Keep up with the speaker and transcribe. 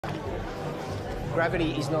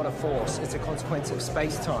Gravity is not a force, it's a consequence of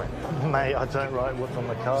space-time. Mate, I don't write what's on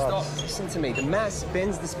the cards. Stop, listen to me. The mass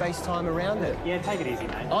bends the space-time around it. Yeah, take it easy,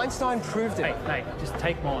 mate. Einstein proved it. Mate, just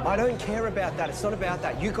take mine. I don't care about that. It's not about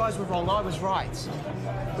that. You guys were wrong, I was right.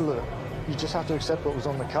 Look, you just have to accept what was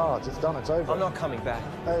on the cards. It's done, it's over. I'm not coming back.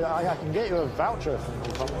 I can get you a voucher from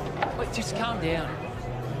the Wait, just calm down.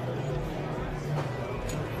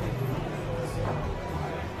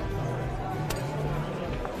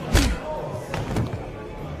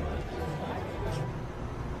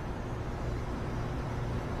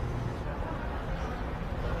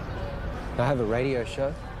 I have a radio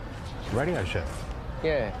show. radio show.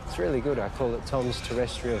 Yeah, it's really good. I call it Tom's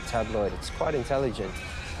Terrestrial Tabloid. It's quite intelligent.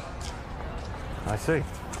 I see.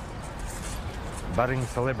 Budding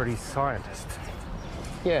celebrity scientist.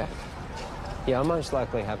 Yeah. Yeah, I'll most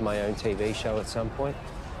likely have my own TV show at some point.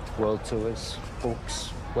 World tours,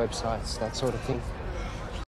 books, websites, that sort of thing.